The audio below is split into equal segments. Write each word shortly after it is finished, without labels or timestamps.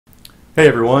Hey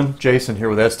everyone, Jason here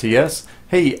with STS.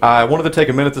 Hey, I wanted to take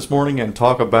a minute this morning and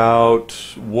talk about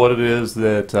what it is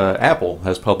that Apple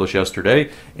has published yesterday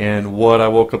and what I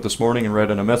woke up this morning and read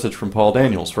in a message from Paul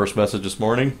Daniels. First message this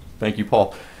morning. Thank you,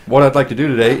 Paul. What I'd like to do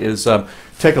today is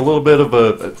take a little bit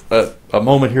of a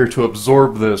moment here to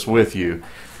absorb this with you.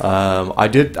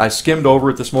 I skimmed over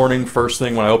it this morning first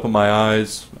thing when I opened my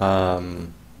eyes.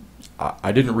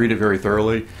 I didn't read it very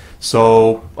thoroughly.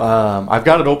 So I've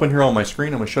got it open here on my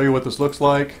screen. I'm going to show you what this looks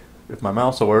like, if my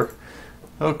mouse will work.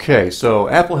 Okay, so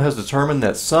Apple has determined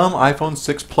that some iPhone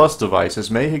 6 Plus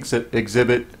devices may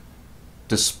exhibit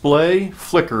display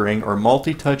flickering or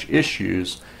multi-touch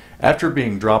issues after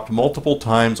being dropped multiple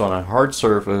times on a hard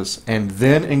surface and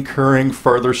then incurring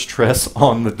further stress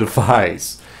on the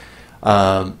device.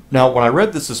 Now, when I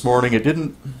read this morning, it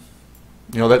didn't,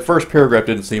 that first paragraph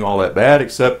didn't seem all that bad,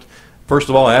 except first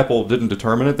of all, Apple didn't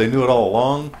determine it. They knew it all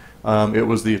along. It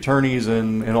was the attorneys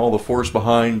and all the force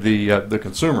behind the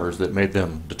consumers that made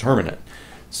them determine it.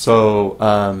 So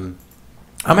I'm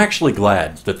actually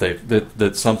glad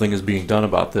that something is being done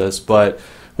about this, but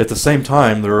at the same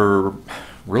time, they're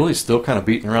really still kind of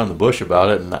beating around the bush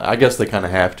about it, and I guess they kind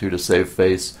of have to save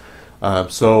face.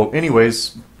 So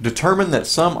anyways, determine that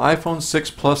some iPhone 6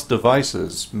 Plus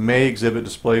devices may exhibit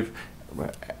display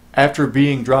after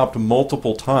being dropped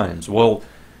multiple times. Well,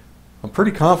 I'm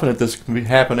pretty confident this can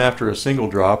happen after a single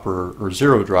drop or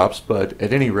zero drops, but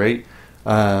at any rate,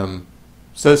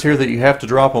 says here that you have to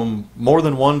drop them more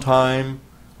than one time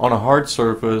on a hard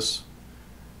surface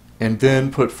and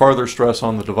then put farther stress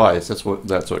on the device. That's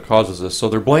what causes this. So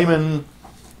they're blaming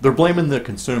the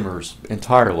consumers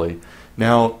entirely.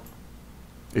 Now,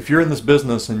 if you're in this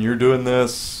business and you're doing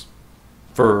this,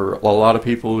 for a lot of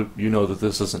people, you know that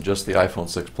this isn't just the iPhone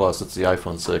 6 Plus, it's the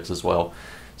iPhone 6 as well.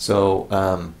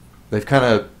 So they've kind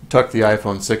of tucked the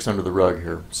iPhone 6 under the rug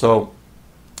here. So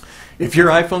if your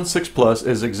iPhone 6 Plus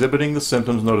is exhibiting the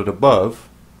symptoms noted above,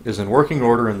 is in working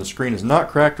order, and the screen is not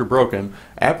cracked or broken,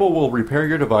 Apple will repair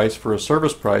your device for a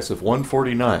service price of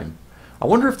 $149. I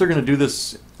wonder if they're going to do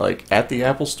this like at the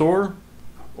Apple Store,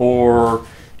 or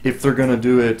if they're going to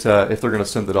do it, if they're going to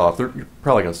send it off. They're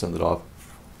probably going to send it off.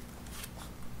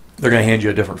 They're going to hand you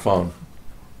a different phone.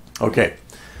 Okay.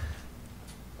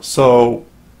 So,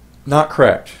 not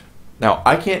cracked. Now,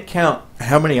 I can't count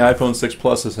how many iPhone 6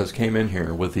 Pluses has came in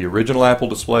here with the original Apple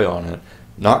display on it,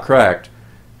 not cracked.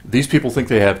 These people think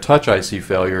they have Touch IC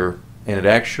failure, and it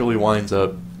actually winds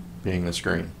up being the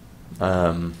screen.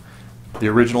 The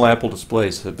original Apple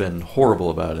displays have been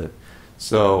horrible about it.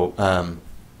 So,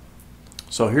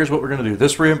 so here's what we're going to do.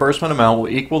 This reimbursement amount will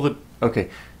equal the...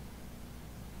 Okay.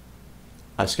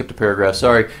 I skipped a paragraph,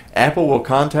 sorry. Apple will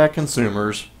contact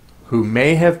consumers who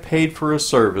may have paid for a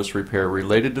service repair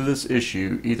related to this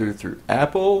issue either through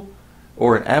Apple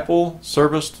or an Apple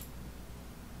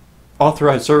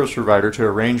authorized service provider to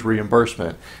arrange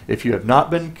reimbursement. If you have not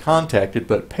been contacted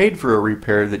but paid for a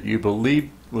repair that you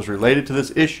believe was related to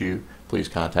this issue, please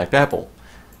contact Apple.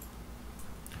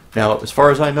 Now, as far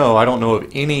as I know, I don't know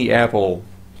of any Apple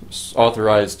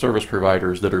authorized service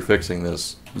providers that are fixing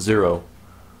this. Zero.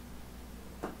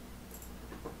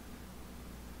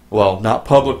 Well, not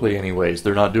publicly anyways.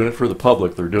 They're not doing it for the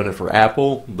public. They're doing it for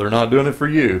Apple. They're not doing it for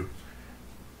you.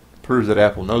 Proves that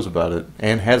Apple knows about it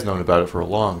and has known about it for a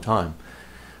long time.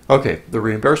 Okay, the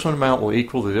reimbursement amount will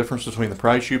equal the difference between the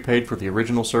price you paid for the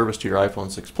original service to your iPhone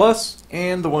 6 Plus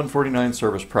and the $149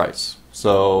 service price.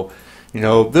 So,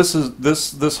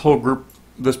 this whole group,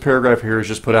 this paragraph here is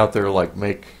just put out there like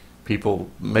make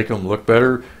them look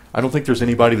better. I don't think there's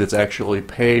anybody that's actually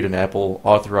paid an Apple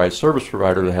authorized service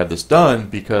provider to have this done,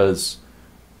 because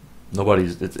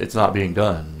it's not being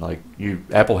done. Like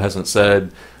Apple hasn't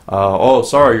said, oh,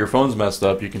 sorry, your phone's messed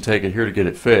up, you can take it here to get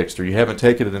it fixed, or you haven't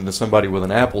taken it into somebody with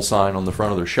an Apple sign on the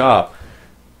front of their shop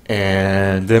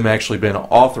and them actually been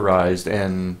authorized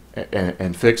and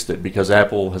fixed it, because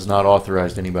Apple has not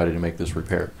authorized anybody to make this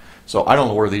repair. So I don't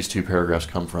know where these two paragraphs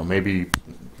come from. Maybe,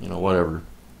 whatever.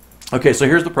 Okay, so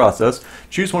here's the process.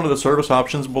 Choose one of the service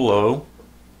options below.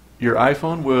 Your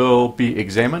iPhone will be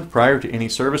examined prior to any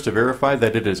service to verify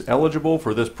that it is eligible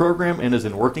for this program and is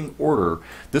in working order.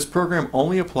 This program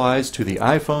only applies to the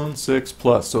iPhone 6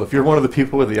 Plus. So if you're one of the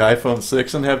people with the iPhone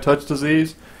 6 and have touch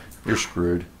disease, you're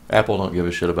screwed. Apple don't give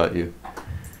a shit about you.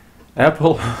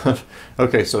 Apple,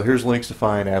 okay, so here's links to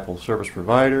find Apple service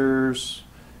providers.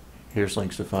 Here's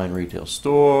links to find retail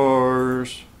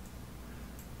stores.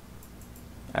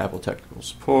 Apple technical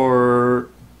support.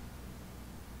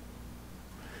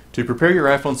 To prepare your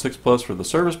iPhone 6 Plus for the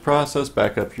service process,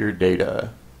 back up your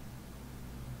data.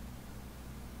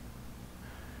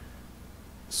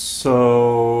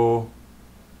 So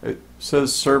it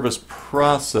says service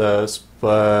process,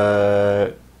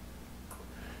 but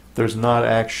there's not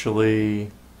actually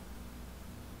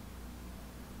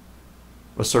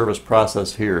a service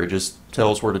process here. It just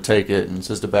tells where to take it and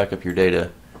says to back up your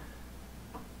data.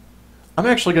 I'm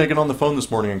actually going to get on the phone this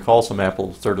morning and call some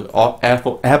Apple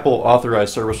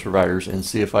authorized service providers and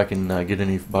see if I can get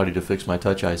anybody to fix my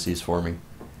Touch ICs for me.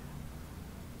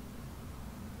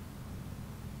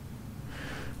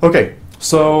 Okay,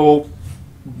 so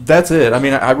that's it. I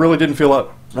mean, I really didn't feel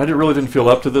up. Really didn't feel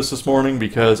up to this morning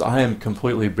because I am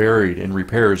completely buried in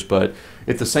repairs. But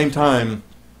at the same time,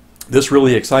 this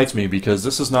really excites me because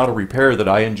this is not a repair that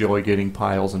I enjoy getting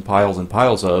piles and piles and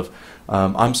piles of.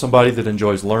 I'm somebody that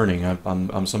enjoys learning.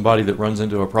 I'm somebody that runs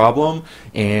into a problem,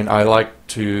 and I like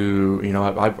to, you know,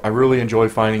 I really enjoy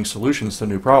finding solutions to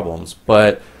new problems.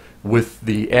 But with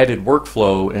the added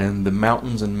workflow and the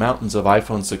mountains and mountains of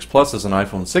iPhone 6 Pluses and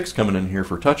iPhone 6 coming in here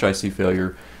for Touch IC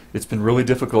failure, it's been really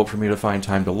difficult for me to find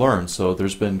time to learn. So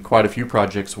there's been quite a few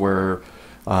projects where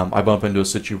I bump into a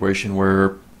situation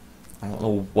where I don't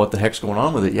know what the heck's going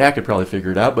on with it. Yeah, I could probably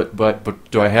figure it out,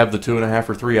 but do I have the 2.5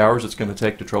 or 3 hours it's going to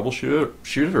take to troubleshoot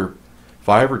it, or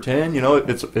 5 or 10? You know,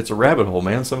 it's a rabbit hole,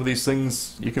 man. Some of these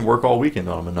things you can work all weekend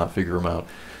on them and not figure them out.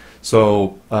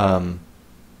 So I'm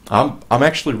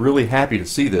actually really happy to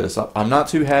see this. I'm not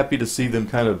too happy to see them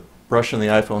kind of brushing the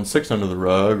iPhone 6 under the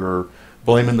rug or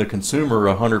blaming the consumer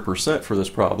 100% for this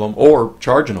problem or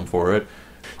charging them for it.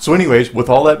 So anyways, with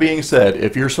all that being said,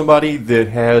 if you're somebody that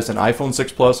has an iPhone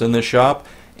 6 Plus in this shop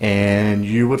and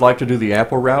you would like to do the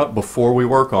Apple route before we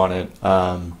work on it,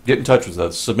 get in touch with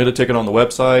us. Submit a ticket on the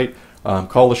website.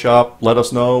 Call the shop, let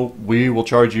us know. We will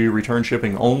charge you return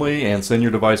shipping only and send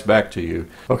your device back to you.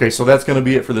 Okay, so that's going to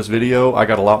be it for this video. I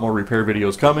got a lot more repair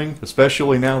videos coming,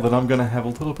 especially now that I'm going to have a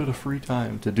little bit of free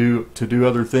time to do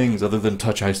other things other than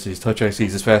touch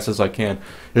ICs as fast as I can.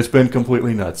 It's been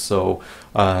completely nuts. So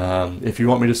if you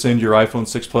want me to send your iPhone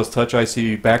 6 Plus Touch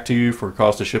IC back to you for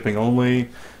cost of shipping only,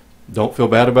 don't feel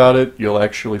bad about it. You'll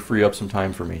actually free up some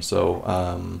time for me. So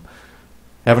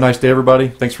have a nice day, everybody.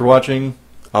 Thanks for watching.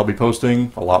 I'll be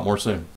posting a lot more soon.